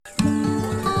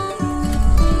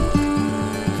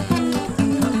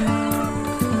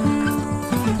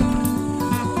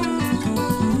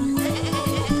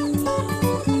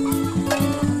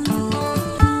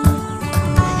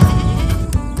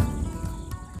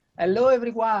Hello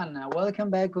everyone,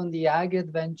 welcome back on the Agri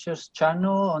Adventures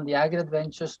channel, on the Agri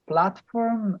Adventures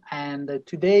platform. And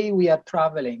today we are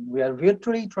traveling. We are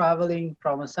virtually traveling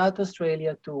from South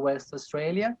Australia to West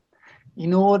Australia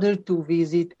in order to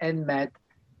visit and meet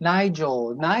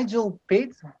Nigel. Nigel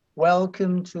Pitt,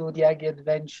 welcome to the Agri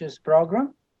Adventures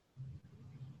program.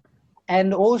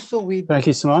 And also with... Thank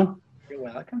you, Simone. You're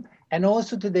welcome. And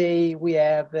also today we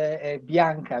have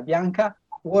Bianca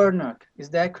Warnock. Is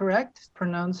that correct? It's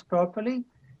pronounced properly?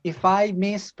 If I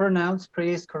mispronounce,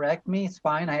 please correct me. It's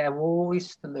fine. I have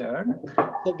always to learn.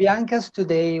 So Bianca's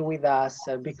today with us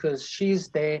because she's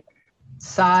the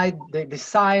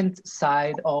science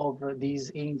side of this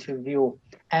interview.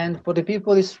 And for the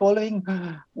people who's following,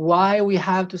 why we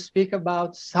have to speak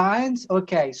about science?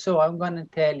 Okay, so I'm going to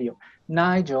tell you.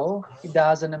 Nigel, he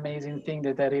does an amazing thing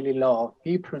that I really love.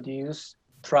 He produces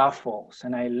truffles,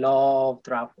 and I love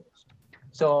truffles.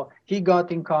 So he got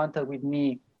in contact with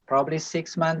me probably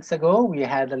 6 months ago. We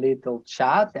had a little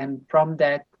chat, and from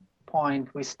that point,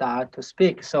 we start to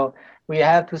speak. So we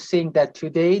have to think that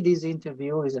today this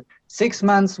interview is 6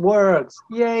 months works.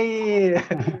 Yay!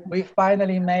 We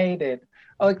finally made it.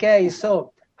 Okay,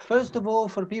 so first of all,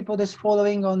 for people that's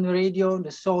following on the radio,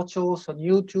 the socials, on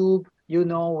YouTube, you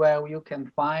know where you can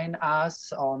find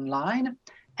us online.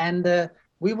 And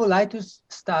we would like to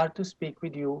start to speak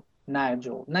with you,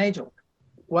 Nigel. Nigel,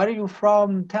 where are you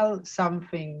from? Tell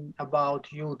something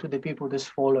about you to the people that's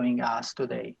following us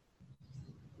today.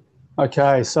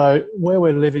 Okay, so where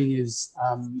we're living is,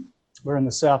 we're in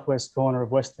the southwest corner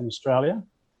of Western Australia.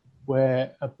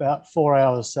 We're about 4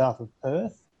 hours south of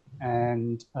Perth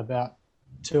and about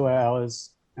 2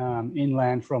 hours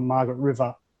inland from Margaret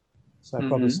River. So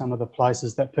probably some of the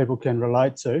places that people can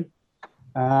relate to.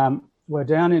 We're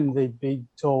down in the big,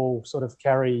 tall sort of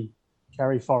Karri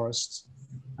forests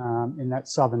in that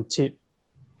southern tip.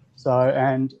 So,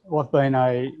 and I've been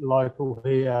a local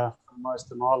here for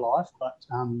most of my life, but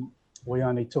we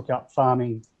only took up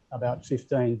farming about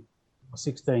 15 or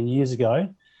 16 years ago.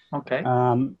 Okay.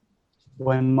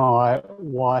 When my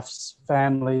wife's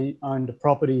family owned a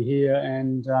property here,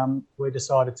 and we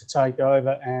decided to take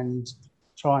over and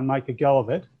try and make a go of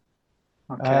it.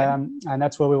 Okay. And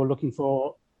that's where we were looking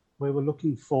for. We were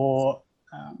looking for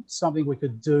something we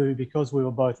could do because we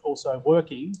were both also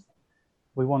working.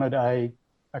 We wanted a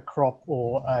crop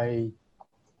or an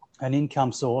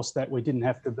income source that we didn't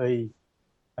have to be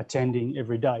attending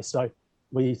every day. So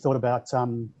we thought about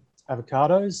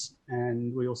avocados,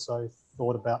 and we also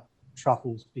thought about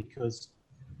truffles because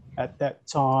at that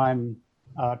time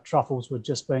truffles were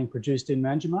just being produced in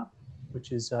Manjimup,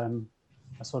 which is a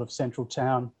sort of central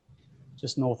town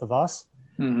just north of us.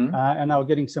 And they were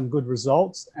getting some good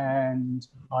results, and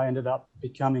I ended up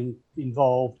becoming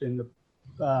involved in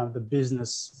the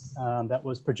business that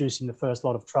was producing the first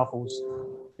lot of truffles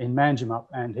in Manjimup,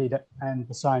 and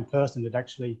the same person had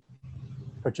actually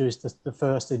produced the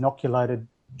first inoculated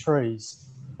trees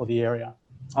for the area.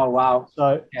 Oh, wow.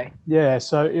 So, okay. Yeah,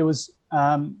 so it was,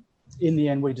 in the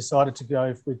end, we decided to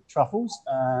go with truffles,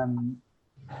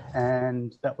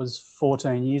 and that was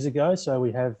 14 years ago. So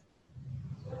we have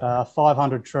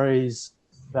 500 trees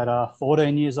that are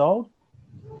 14 years old,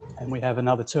 and we have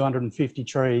another 250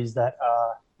 trees that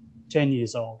are 10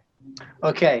 years old.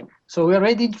 Okay, so we're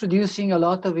already introducing a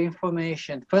lot of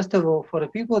information. First of all, for the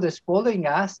people that's following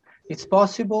us, it's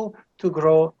possible to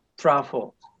grow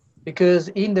truffles, because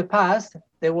in the past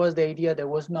there was the idea that it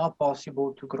was not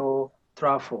possible to grow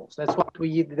truffles. That's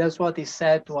what is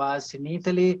said to us in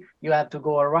Italy. You have to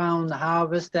go around,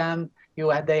 harvest them.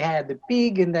 They had the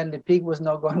pig, and then the pig was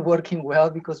not working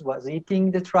well because it was eating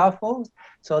the truffles.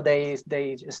 So they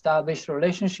established a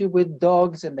relationship with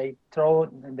dogs, and they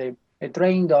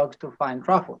train dogs to find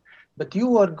truffles. But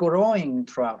you are growing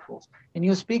truffles, and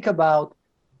you speak about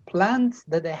plants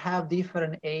that they have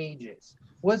different ages.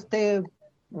 What's the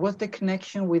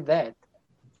connection with that?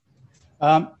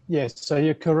 Yes, so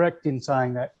you're correct in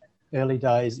saying that early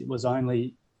days it was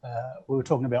only, we were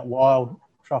talking about wild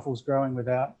truffles growing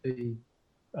without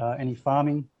any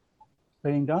farming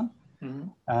being done.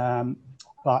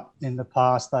 But in the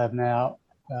past they have now,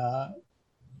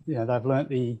 they've learnt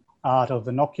the art of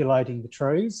inoculating the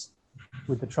trees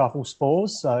with the truffle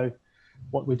spores. So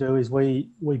what we do is we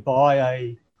buy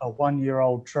a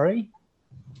 1-year-old tree.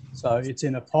 So it's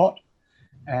in a pot,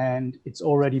 and it's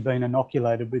already been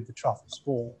inoculated with the truffle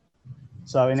spore.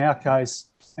 So in our case,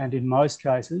 and in most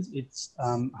cases, it's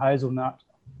hazelnut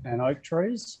and oak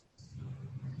trees.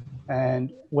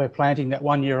 And we're planting that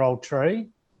 1-year-old tree,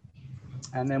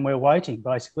 and then we're waiting,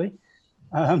 basically.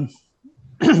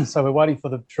 So we're waiting for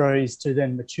the trees to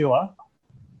then mature,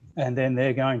 and then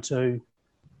they're going to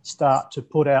start to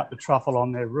put out the truffle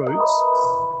on their roots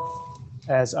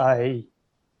as a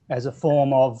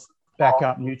form of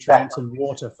backup nutrients and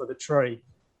water for the tree.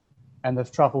 And the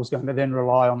truffle is going to then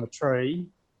rely on the tree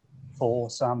for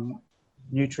some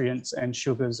nutrients and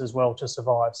sugars as well to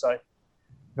survive. So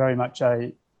very much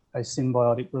a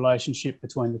symbiotic relationship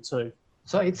between the two.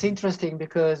 So it's interesting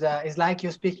because it's like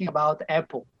you're speaking about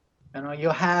apple. You know, you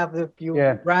have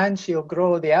branch, you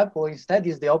grow the apple. Instead,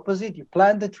 it's the opposite. You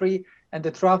plant the tree, and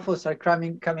the truffles are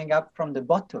coming up from the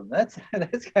bottom. That's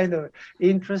kind of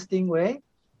interesting way.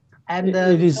 And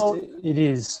it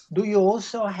is. Do you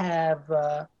also have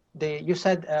you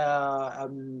said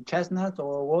chestnuts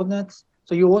or walnuts?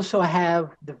 So you also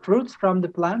have the fruits from the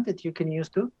plant that you can use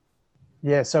too?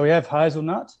 Yeah. So we have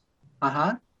hazelnut.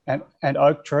 And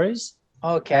oak trees.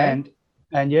 Okay.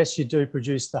 And yes, you do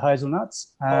produce the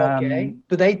hazelnuts. Okay.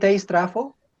 Do they taste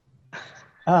truffle?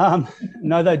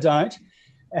 No, they don't.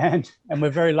 And we're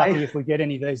very lucky if we get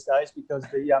any these days, because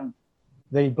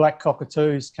the black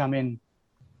cockatoos come in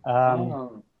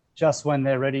just when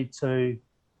they're ready to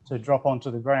drop onto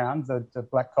the ground. The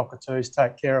black cockatoos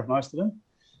take care of most of them,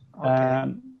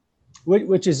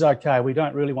 which is okay. We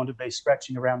don't really want to be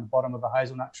scratching around the bottom of a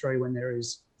hazelnut tree when there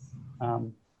is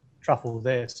truffle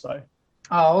there. So.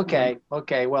 Oh, okay.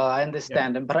 Okay. Well, I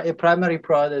understand. Yeah. And a primary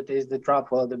product is the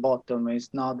truffle at the bottom. It's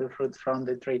not the fruit from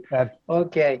the tree.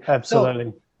 Okay.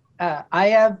 Absolutely. So, I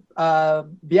have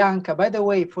Bianca. By the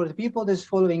way, for the people that's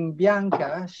following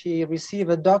Bianca, she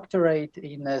received a doctorate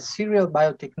in cereal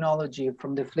biotechnology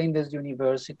from the Flinders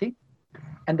University.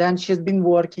 And then she's been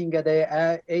working at the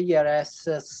ARS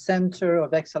Center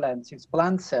of Excellence in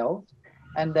Plant Cells,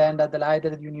 and then at the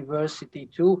Leiden University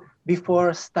too,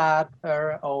 before start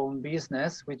her own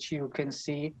business, which you can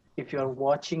see if you're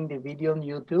watching the video on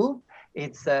YouTube.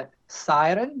 It's a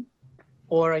Siren,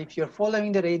 or if you're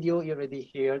following the radio, you already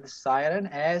hear the Siren,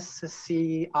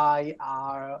 SCIREN.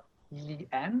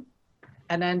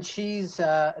 And then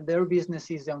their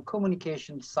business is on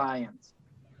communication science.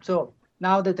 So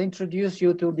now that I introduced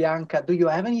you to Bianca, do you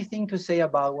have anything to say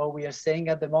about what we are saying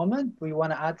at the moment? Do you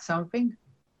want to add something?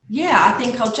 Yeah, I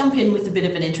think I'll jump in with a bit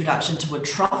of an introduction to a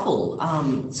truffle.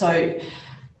 So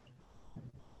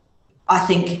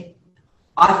I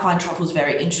find truffles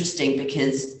very interesting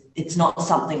because it's not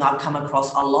something I've come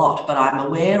across a lot, but I'm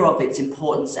aware of its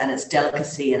importance and its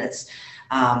delicacy and its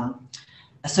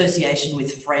association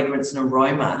with fragrance and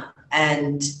aroma.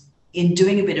 And in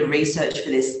doing a bit of research for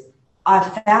this,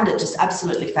 I've found it just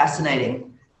absolutely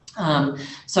fascinating.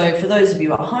 So for those of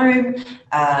you at home,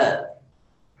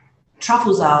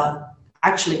 truffles are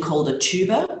actually called a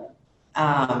tuber.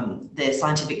 Their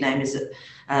scientific name is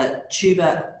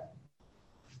tuber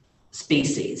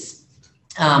species.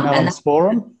 And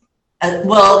sporum?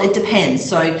 Well, it depends.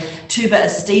 So tuber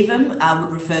aestivum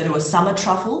would refer to a summer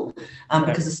truffle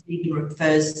because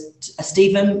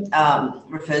aestivum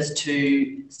refers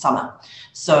to summer.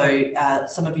 So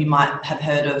some of you might have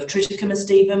heard of Triticum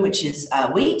aestivum, which is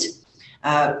wheat,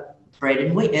 bred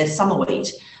in wheat, summer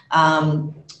wheat.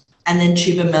 And then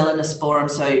tuber melanosporum,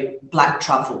 so black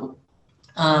truffle,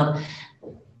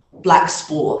 black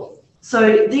spore.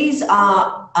 So these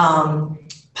are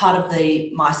part of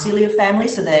the Mycelia family,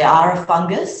 so they are a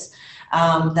fungus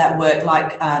that work,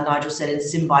 like Nigel said, in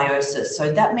symbiosis.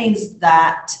 So that means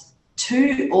that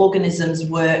two organisms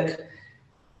work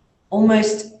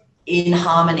almost in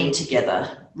harmony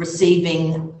together,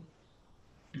 receiving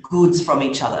goods from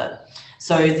each other.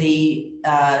 So the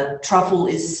truffle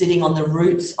is sitting on the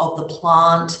roots of the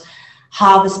plant,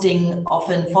 harvesting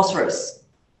often phosphorus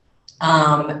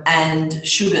and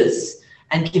sugars,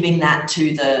 and giving that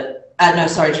to the,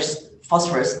 just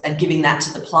phosphorus, and giving that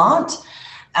to the plant.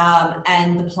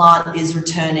 And the plant is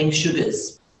returning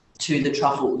sugars to the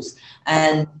truffles.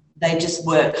 And they just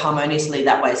work harmoniously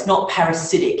that way. It's not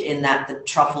parasitic in that the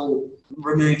truffle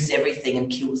removes everything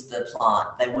and kills the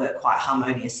plant. They work quite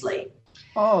harmoniously.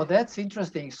 Oh, that's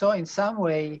interesting. So in some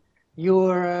way,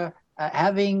 you're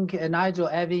Nigel,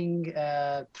 having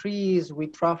trees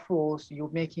with truffles, you're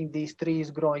making these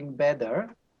trees growing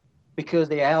better because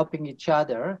they are helping each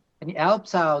other, and it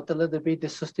helps out a little bit the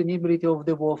sustainability of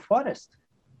the whole forest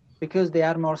because they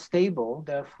are more stable.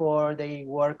 Therefore, they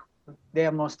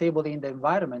are more stable in the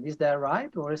environment. Is that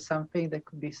right? Or is something that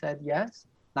could be said yes?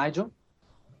 Nigel?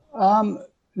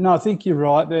 No, I think you're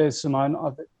right there, Simone.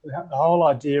 The whole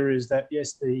idea is that,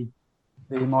 yes, the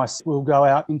mice will go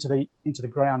out into the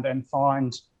ground and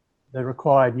find the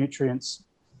required nutrients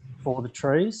for the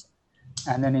trees,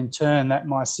 and then in turn that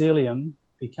mycelium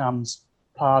becomes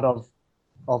part of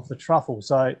the truffle.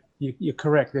 So you're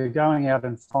correct. They're going out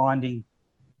and finding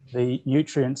the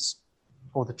nutrients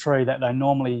for the tree that they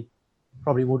normally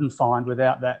probably wouldn't find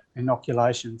without that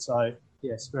inoculation. So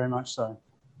yes, very much so.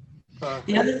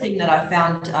 The other thing that I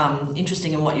found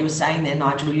interesting in what you were saying there,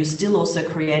 Nigel, you're still also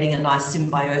creating a nice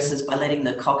symbiosis by letting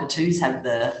the cockatoos have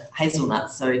the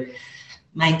hazelnuts. So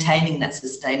maintaining that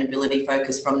sustainability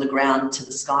focus from the ground to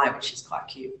the sky, which is quite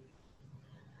cute.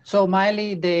 So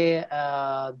Miley,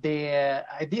 I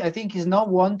think is not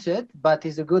wanted, but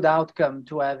is a good outcome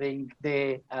to having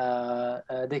the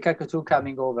cockatoo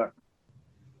coming over.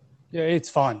 Yeah, it's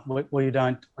fine. We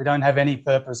don't have any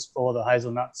purpose for the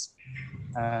hazelnuts.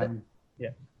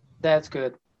 Yeah, that's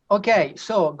good. Okay,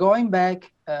 so going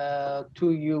back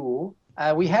to you,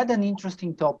 we had an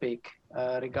interesting topic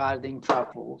regarding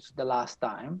truffles the last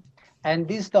time, and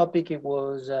this topic, it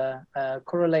was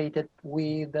correlated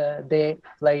with the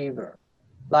flavor.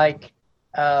 Like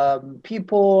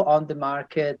people on the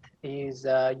market is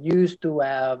used to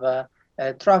have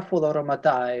truffle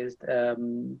aromatized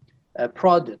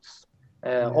products.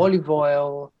 Olive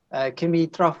oil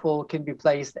truffle can be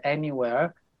placed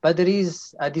anywhere, but there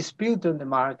is a dispute on the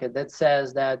market that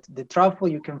says that the truffle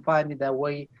you can find in that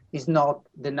way is not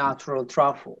the natural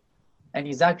truffle, and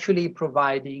is actually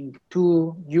providing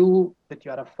to you, that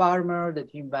you are a farmer,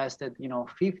 that you invested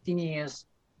 15 years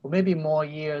or maybe more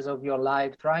years of your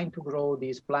life trying to grow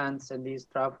these plants and these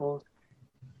truffles,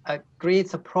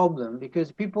 creates a problem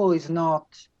because people is not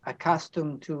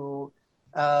accustomed to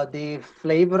the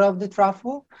flavor of the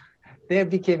truffle. They're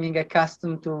becoming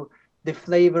accustomed to the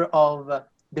flavor of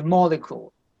the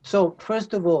molecule. So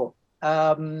first of all,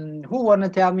 who want to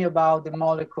tell me about the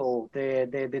molecule,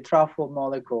 the truffle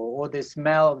molecule, or the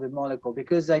smell of the molecule?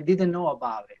 Because I didn't know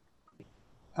about it.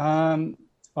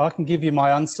 I can give you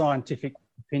my unscientific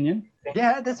opinion.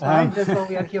 Yeah, that's fine. That's what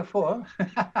we are here for.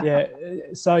 Yeah,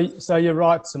 so you're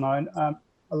right, Simone.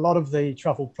 A lot of the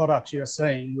truffle products you're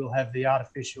seeing will have the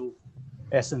artificial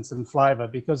essence and flavour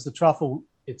because the truffle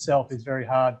itself is very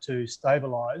hard to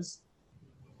stabilise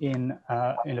in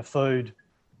a food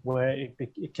where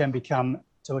it can become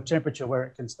to a temperature where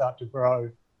it can start to grow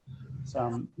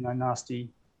some nasty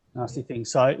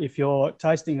things. So if you're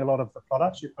tasting a lot of the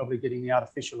products, you're probably getting the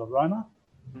artificial aroma,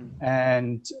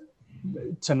 and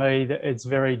to me it's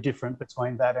very different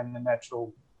between that and the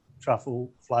natural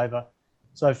truffle flavour.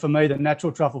 So for me, the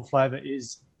natural truffle flavour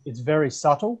it's very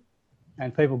subtle,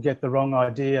 and people get the wrong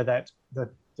idea that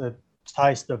the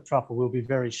taste of truffle will be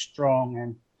very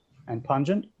strong and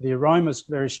pungent. The aroma is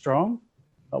very strong,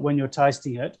 but when you're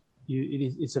tasting it,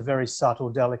 it's a very subtle,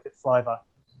 delicate flavour.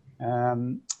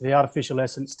 The artificial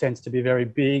essence tends to be very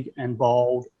big and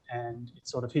bold, and it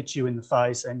sort of hits you in the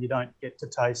face, and you don't get to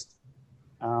taste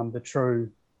the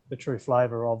true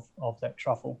flavour of that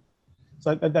truffle.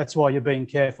 So that's why you're being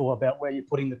careful about where you're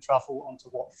putting the truffle onto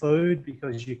what food,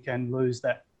 because you can lose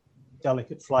that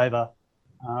delicate flavour,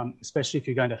 especially if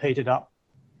you're going to heat it up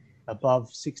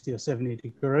above 60 or 70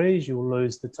 degrees, you'll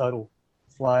lose the total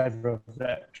flavour of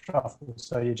that truffle.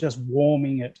 So you're just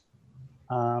warming it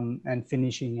and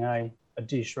finishing a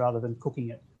dish rather than cooking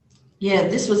it. Yeah,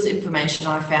 this was information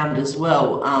I found as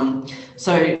well.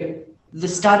 So the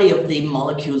study of the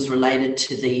molecules related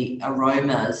to the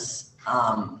aromas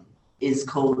is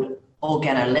called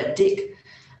organoleptic,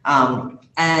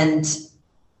 and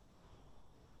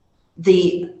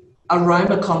the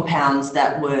aroma compounds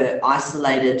that were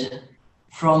isolated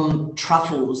from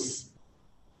truffles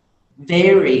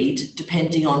varied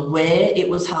depending on where it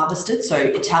was harvested. So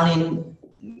Italian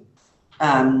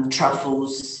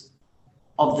truffles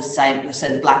of the same, let's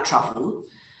say the black truffle,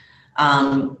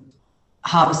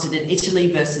 harvested in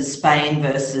Italy versus Spain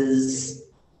versus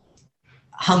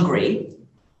Hungary,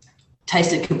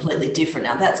 tasted completely different.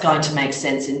 Now that's going to make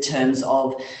sense in terms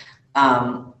of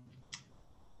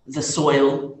the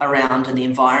soil around and the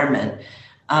environment.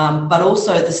 But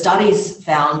also the studies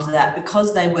found that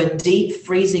because they were deep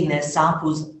freezing their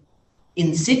samples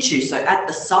in situ, so at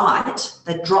the site,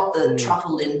 they dropped the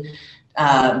truffle in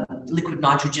liquid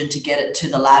nitrogen to get it to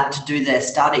the lab to do their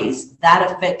studies, that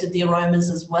affected the aromas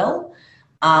as well.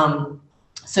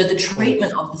 So the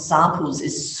treatment of the samples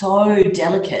is so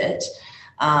delicate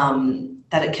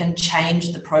that it can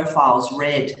change the profiles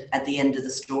read at the end of the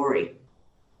story.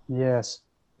 Yes.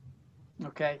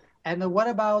 Okay. And what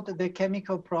about the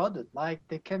chemical product, like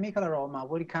the chemical aroma,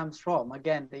 where it comes from?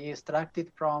 Again, they extract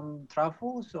it from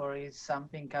truffles, or is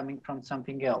something coming from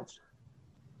something else?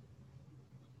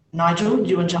 Nigel, do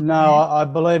you want to jump in? No, I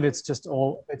believe it's just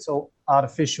all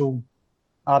artificial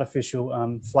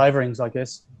flavourings, I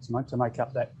guess, to make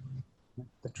up the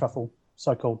truffle,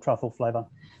 so-called truffle flavour.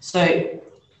 So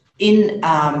in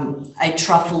a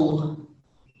truffle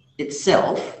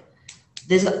itself,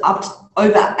 there's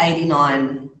over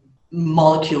 89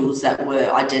 molecules that were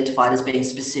identified as being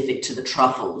specific to the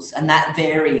truffles, and that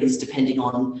varies depending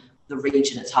on the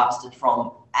region it's harvested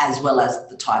from, as well as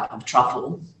the type of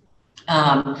truffle.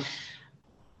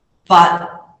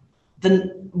 But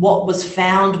what was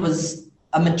found was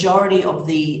a majority of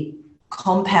the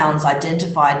compounds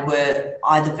identified were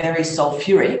either very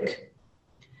sulfuric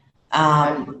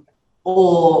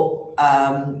or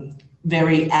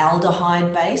very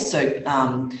aldehyde based, so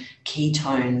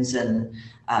ketones and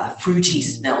fruity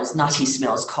smells, nutty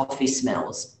smells, coffee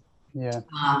smells. Yeah.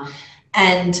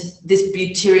 And this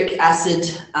butyric acid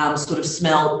sort of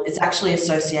smell is actually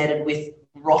associated with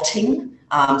rotting.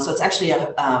 So it's actually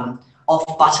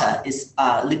off butter is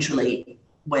literally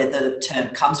where the term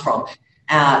comes from.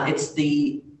 It's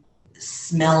the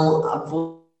smell,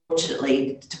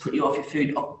 unfortunately, to put you off your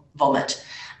food, of vomit.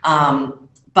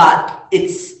 But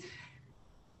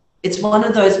it's one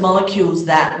of those molecules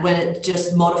that when it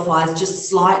just modifies just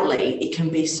slightly, it can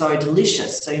be so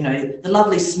delicious. So, you know, the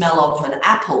lovely smell of an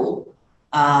apple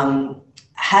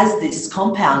has this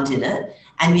compound in it,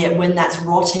 and yet when that's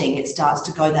rotting, it starts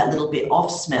to go that little bit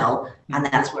off smell, and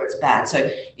that's where it's bad.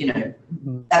 So, you know,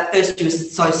 at first you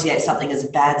associate something as a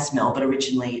bad smell, but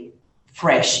originally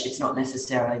fresh, it's not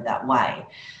necessarily that way.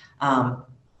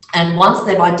 And once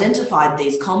they've identified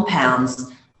these compounds,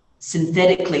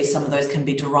 synthetically, some of those can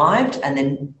be derived and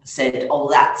then said, oh,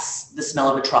 that's the smell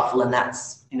of a truffle, and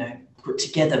that's, you know, put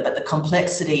together. But the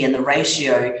complexity and the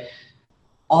ratio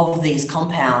of these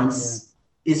compounds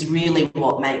is really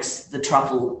what makes the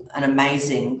truffle an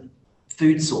amazing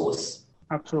food source.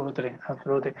 Absolutely,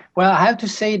 absolutely. Well, I have to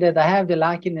say that I have the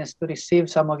luckiness to receive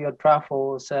some of your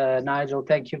truffles, Nigel.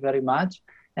 Thank you very much.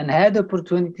 And I had the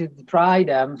opportunity to try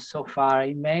them so far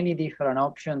in many different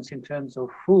options in terms of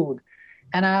food.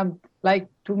 And I'm like,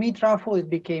 to me, truffle is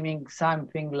becoming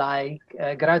something like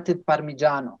grated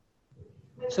Parmigiano.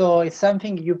 So it's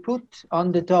something you put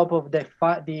on the top of the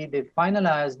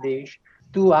finalized dish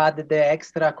to add the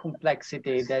extra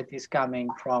complexity that is coming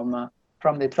from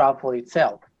the truffle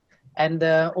itself. And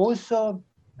also,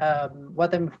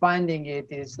 what I'm finding it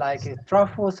is like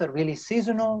truffles are really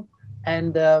seasonal,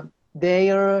 and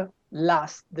their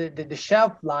the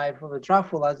shelf life of a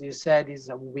truffle, as you said, is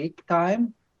a week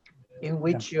time in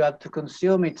which you have to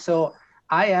consume it. So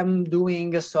I am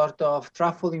doing a sort of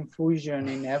truffle infusion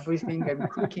in everything I'm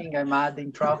cooking. I'm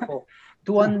adding truffle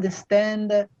to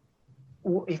understand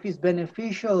if it's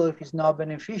beneficial, if it's not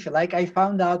beneficial. Like I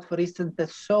found out, for instance, that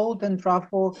salt and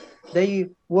truffle, they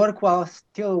work well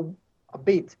still a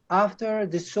bit after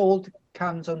the salt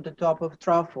comes on the top of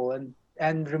truffle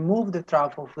and remove the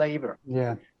truffle flavor.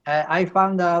 Yeah. I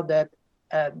found out that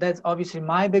that's obviously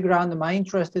my background. My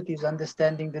interest is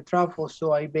understanding the truffle,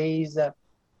 so I base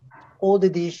all the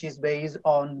dishes based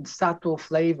on subtle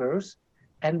flavors,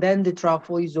 and then the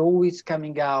truffle is always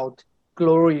coming out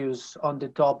glorious on the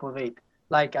top of it.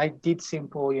 Like I did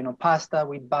simple, you know, pasta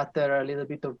with butter, a little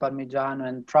bit of Parmigiano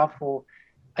and truffle.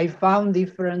 I found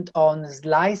different on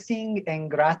slicing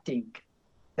and gratting.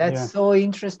 That's so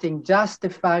interesting. Just the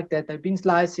fact that I've been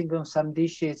slicing on some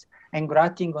dishes and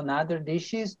gratting on other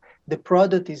dishes, the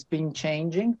product is been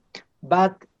changing.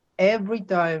 But every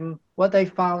time, what I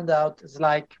found out is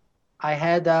like I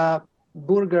had a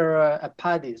burger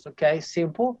patties, okay,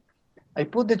 simple. I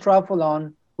put the truffle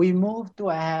on. We moved to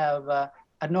have a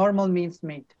normal minced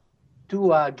meat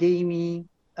to a gamey,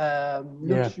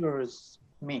 luxurious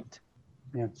meat.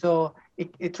 Yeah. So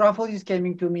truffle is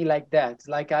coming to me like that. It's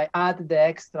like I add the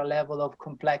extra level of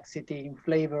complexity in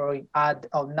flavor, or add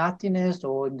of nuttiness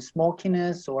or in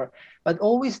smokiness, but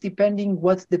always depending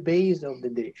what's the base of the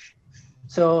dish.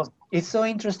 So it's so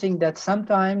interesting that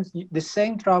sometimes the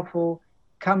same truffle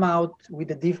come out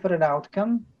with a different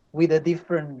outcome, with a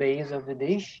different base of the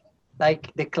dish.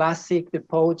 Like the classic, the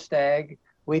poached egg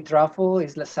with truffle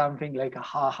is something like a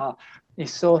haha.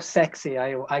 It's so sexy,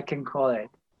 I can call it.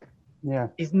 Yeah.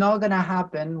 It's not going to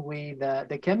happen with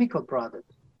the chemical product.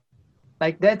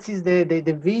 Like that is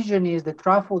the vision is the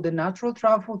truffle, the natural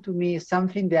truffle to me is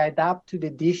something they adapt to the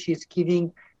dish, is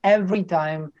giving every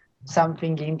time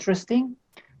something interesting,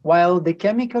 while the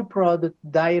chemical product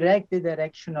direct the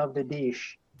direction of the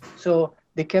dish. So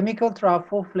the chemical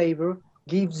truffle flavor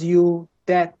gives you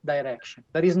that direction.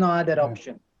 There is no other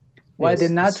option. While the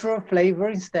natural flavor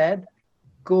instead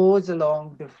goes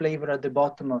along the flavor at the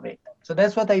bottom of it. So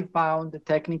that's what I found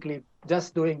technically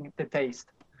just doing the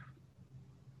taste.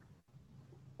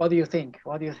 What do you think?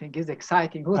 What do you think is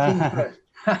exciting? Who thinks first?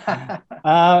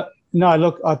 No,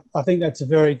 look, I think that's a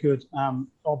very good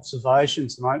observation,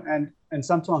 Simone. And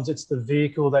sometimes it's the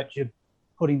vehicle that you're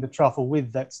putting the truffle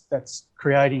with that's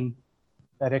creating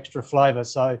that extra flavour.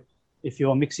 So if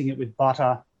you're mixing it with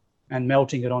butter and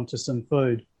melting it onto some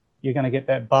food, you're going to get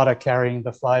that butter carrying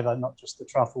the flavour, not just the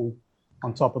truffle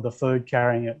on top of the food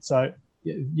carrying it. So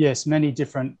yes, many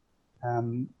different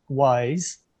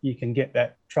ways you can get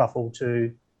that truffle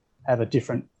to have a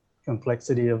different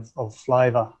complexity of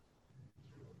flavour,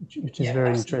 which is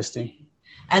very interesting.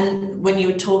 And when you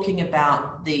were talking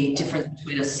about the difference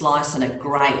between a slice and a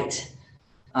grate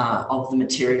of the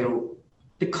material,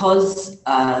 because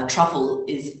truffle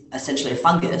is essentially a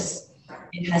fungus,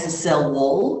 it has a cell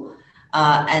wall.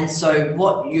 And so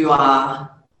what you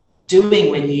are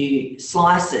doing when you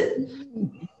slice it,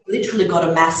 you've literally got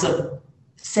a mass of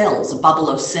cells, a bubble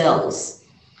of cells.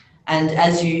 And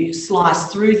as you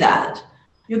slice through that,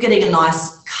 you're getting a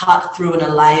nice cut through in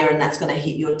a layer, and that's going to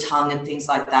hit your tongue and things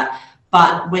like that.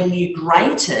 But when you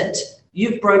grate it,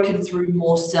 you've broken through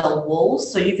more cell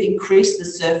walls, so you've increased the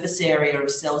surface area of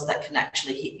cells that can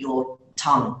actually hit your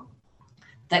tongue,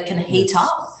 that can heat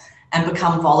up and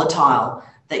become volatile,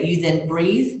 that you then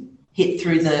breathe, hit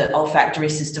through the olfactory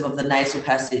system of the nasal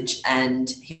passage and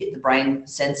hit the brain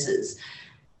senses.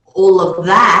 All of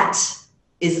that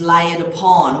is layered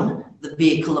upon the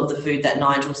vehicle of the food that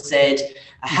Nigel said,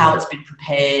 how it's been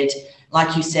prepared.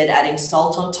 Like you said, adding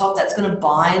salt on top, that's going to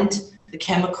bind the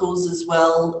chemicals as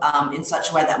well in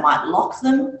such a way that might lock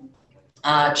them,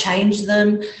 change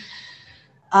them.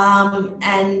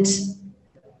 And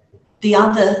the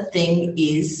other thing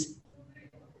is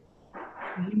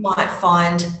you might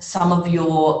find some of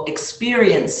your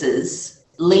experiences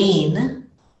lean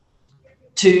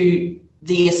to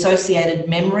the associated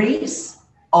memories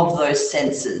of those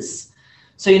senses.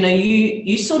 So, you know,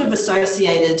 you sort of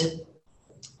associated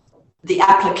the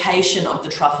application of the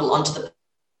truffle onto the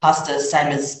pasta,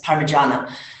 same as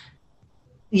Parmigiana.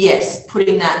 Yes,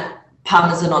 putting that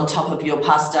Parmesan on top of your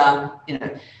pasta, you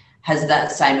know, has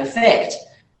that same effect.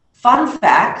 Fun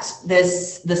fact,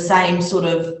 there's the same sort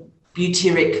of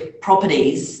butyric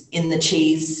properties in the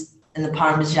cheese and the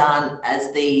Parmesan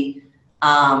as the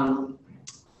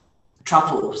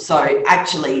truffle. So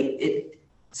actually it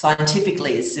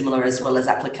scientifically is similar as well as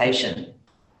application.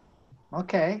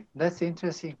 Okay, that's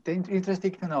interesting.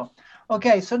 Interesting to know.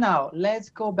 Okay, so now let's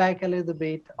go back a little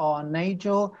bit on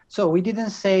Nigel. So we didn't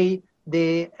say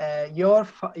the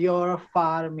your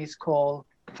farm is called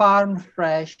Farm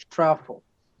Fresh Truffle.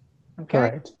 Okay.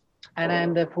 Correct.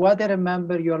 And then for what I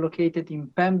remember, you're located in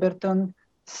Pemberton,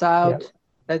 South. Yep.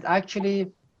 That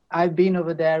actually I've been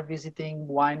over there visiting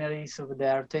wineries over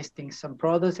there, tasting some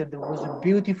products, and it was a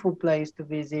beautiful place to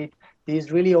visit. These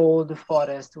really old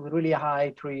forests with really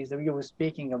high trees that you were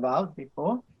speaking about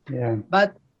before. Yeah.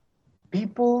 But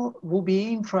people will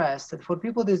be interested, for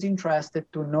people that's interested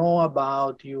to know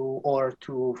about you or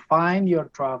to find your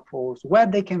truffles, where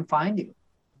they can find you.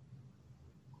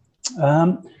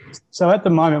 So at the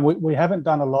moment, we haven't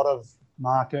done a lot of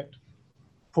market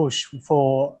push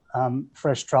for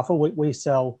fresh truffle. We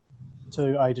sell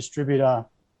to a distributor,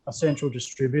 a central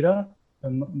distributor,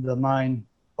 the main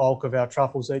bulk of our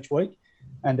truffles each week.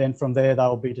 And then from there,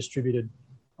 they'll be distributed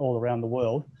all around the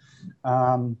world.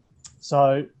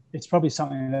 So it's probably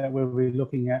something that we'll be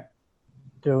looking at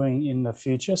doing in the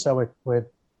future. So we're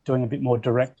doing a bit more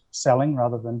direct selling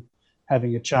rather than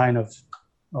having a chain of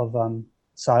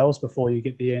sales before you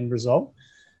get the end result.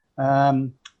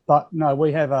 But no,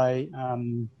 we have a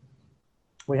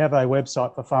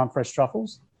website for Farm Fresh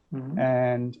Truffles,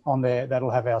 and on there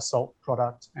that'll have our salt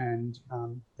product, and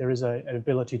there is an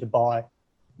ability to buy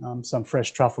some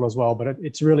fresh truffle as well. But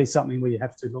it's really something we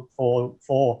have to look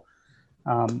for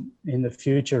in the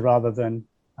future rather than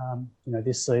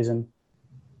this season.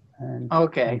 And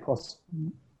okay.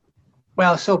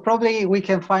 Well, so probably we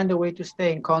can find a way to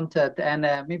stay in contact, and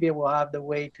maybe we'll have the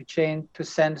way to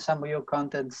send some of your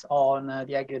contents on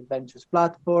the Agri Adventures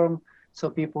platform so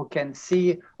people can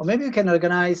see, or maybe we can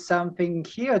organize something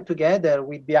here together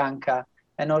with Bianca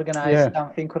and organize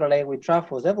something correlated with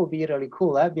truffles. That would be really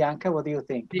cool, Bianca? What do you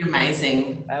think? Be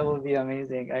amazing. That would be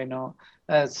amazing, I know.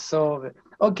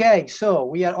 Okay, so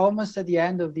we are almost at the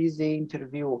end of this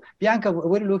interview. Bianca,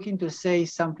 were you looking to say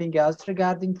something else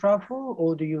regarding truffle,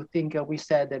 or do you think we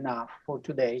said enough for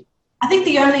today? I think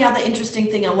the only other interesting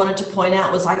thing I wanted to point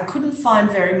out was I couldn't find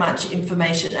very much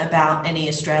information about any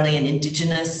Australian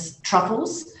Indigenous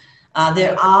truffles.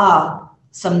 There are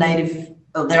many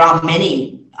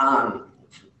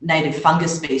native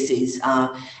fungus species,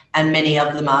 and many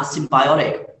of them are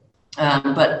symbiotic.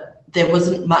 But there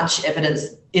wasn't much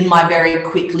evidence in my very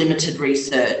quick, limited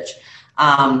research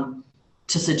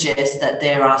to suggest that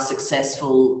there are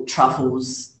successful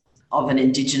truffles of an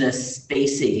Indigenous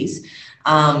species,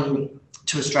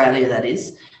 to Australia, that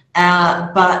is.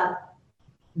 But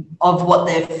of what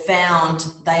they've found,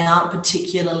 they aren't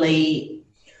particularly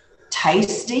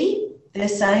tasty, they're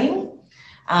saying,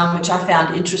 which I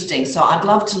found interesting. So I'd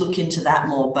love to look into that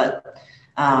more. But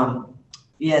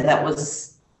yeah, that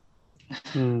was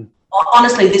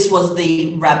honestly, this was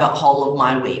the rabbit hole of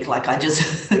my week. Like, I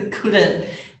just couldn't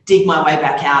dig my way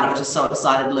back out. I was just so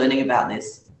excited learning about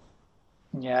this.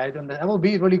 Yeah, I don't know. That would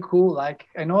be really cool. Like,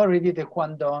 I know already the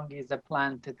Guangdong is a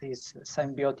plant that is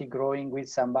symbiotic growing with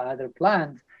some other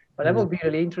plants, but that would be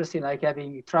really interesting, like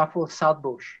having truffle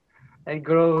saltbush. It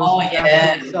grows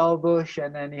saltbush,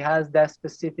 and then it has that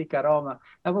specific aroma.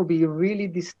 That would be really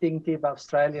distinctive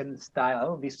Australian style.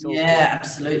 That would be so cool.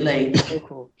 Absolutely. So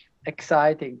cool.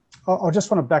 Exciting. I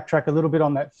just want to backtrack a little bit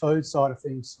on that food side of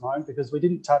things, Simone, because we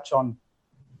didn't touch on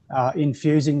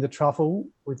infusing the truffle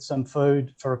with some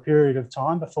food for a period of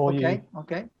time before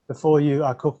you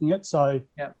are cooking it. So,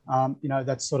 you know,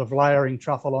 that's sort of layering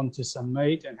truffle onto some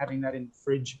meat and having that in the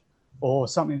fridge. Or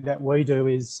something that we do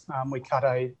is we cut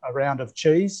a round of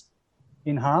cheese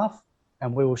in half,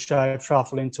 and we will shave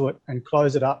truffle into it and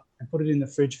close it up and put it in the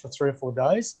fridge for 3 or 4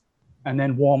 days, and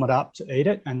then warm it up to eat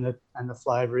it, and the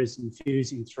flavour is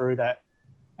infusing through that.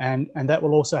 And that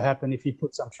will also happen if you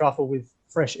put some truffle with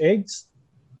fresh eggs.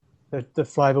 The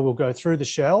flavour will go through the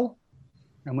shell,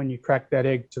 and when you crack that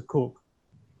egg to cook,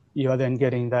 you are then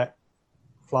getting that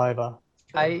flavour.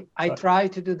 I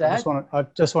tried to do that. I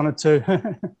just wanted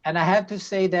to. And I have to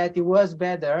say that it was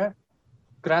better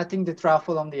gratting the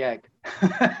truffle on the egg.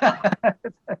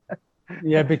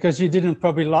 Yeah, because you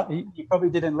probably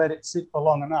didn't let it sit for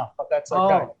long enough, but that's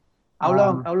okay. How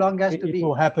long has to be? It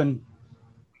will happen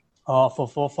for 4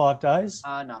 or 5 days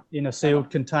No. in a sealed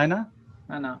container.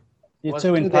 No. You're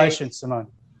too impatient, Simone.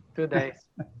 2 days.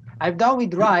 I've done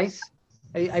with rice.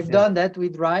 I've done that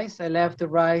with rice. I left the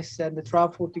rice and the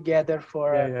truffle together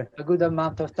for a good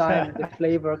amount of time. The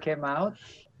flavor came out.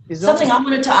 Something I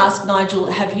wanted to ask, Nigel,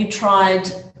 have you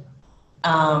tried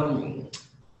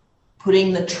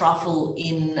putting the truffle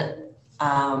in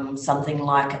something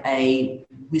like a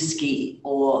whiskey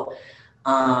or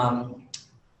an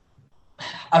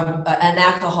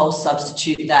alcohol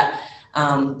substitute that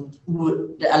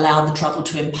would allow the truffle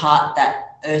to impart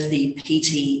that earthy,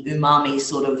 peaty, umami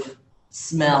sort of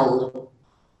smell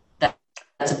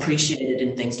that's appreciated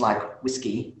in things like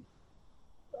whiskey?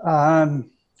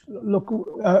 Look,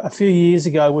 a few years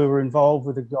ago we were involved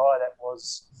with a guy that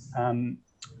was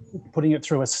putting it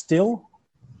through a still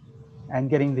and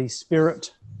getting the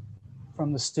spirit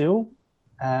from the still,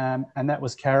 and that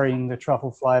was carrying the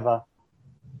truffle flavour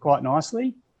quite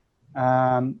nicely.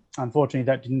 Unfortunately,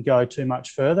 that didn't go too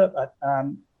much further, but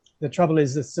the trouble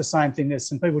is it's the same thing. There's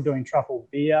some people doing truffle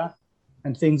beer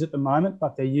and things at the moment,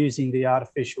 but they're using the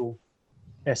artificial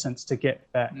essence to get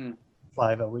that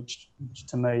flavour, which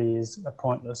to me is a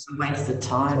pointless waste of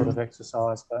time sort of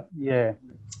exercise. But yeah,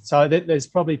 so there's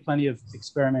probably plenty of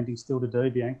experimenting still to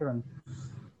do, Bianca,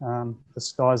 and the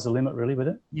sky's the limit really with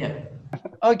it. Yeah.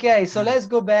 Okay, so let's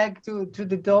go back to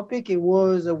the topic. It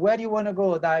was where do you want to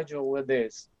go, Nigel, with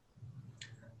this?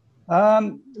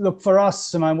 Look, for us,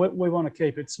 Simone, we want to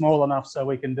keep it small enough so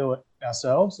we can do it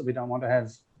ourselves. So we don't want to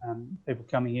have people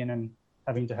coming in and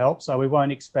having to help. So we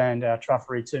won't expand our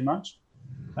truffery too much.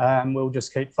 We'll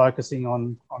just keep focusing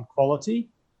on quality,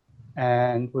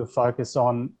 and we'll focus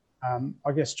on,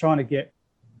 I guess, trying to get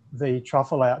the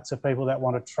truffle out to people that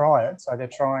want to try it. So they're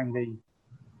trying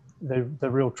the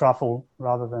real truffle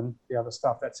rather than the other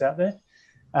stuff that's out there.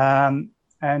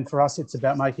 And for us, it's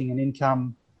about making an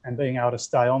income and being able to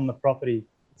stay on the property.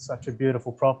 It's such a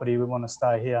beautiful property. We want to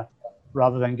stay here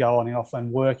rather than going off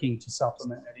and working to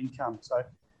supplement that income. So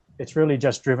it's really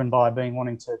just driven by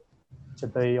wanting to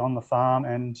be on the farm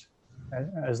and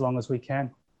as long as we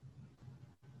can.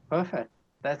 Perfect.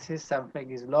 That is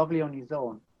something is lovely on its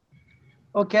own.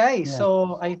 Okay,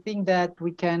 so I think that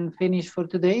we can finish for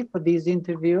today for this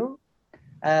interview.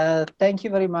 Thank you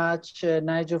very much,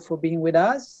 Nigel, for being with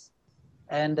us.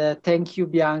 And thank you,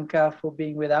 Bianca, for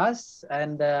being with us.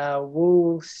 And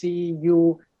we'll see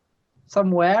you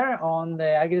somewhere on the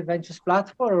AgriAdventures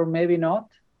platform, or maybe not.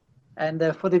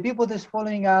 And for the people that's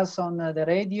following us on the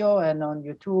radio and on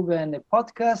YouTube and the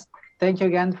podcast, thank you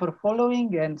again for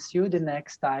following, and see you the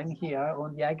next time here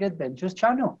on the AgriAdventures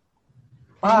channel.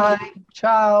 Bye.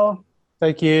 Ciao.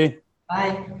 Thank you.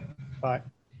 Bye. Bye.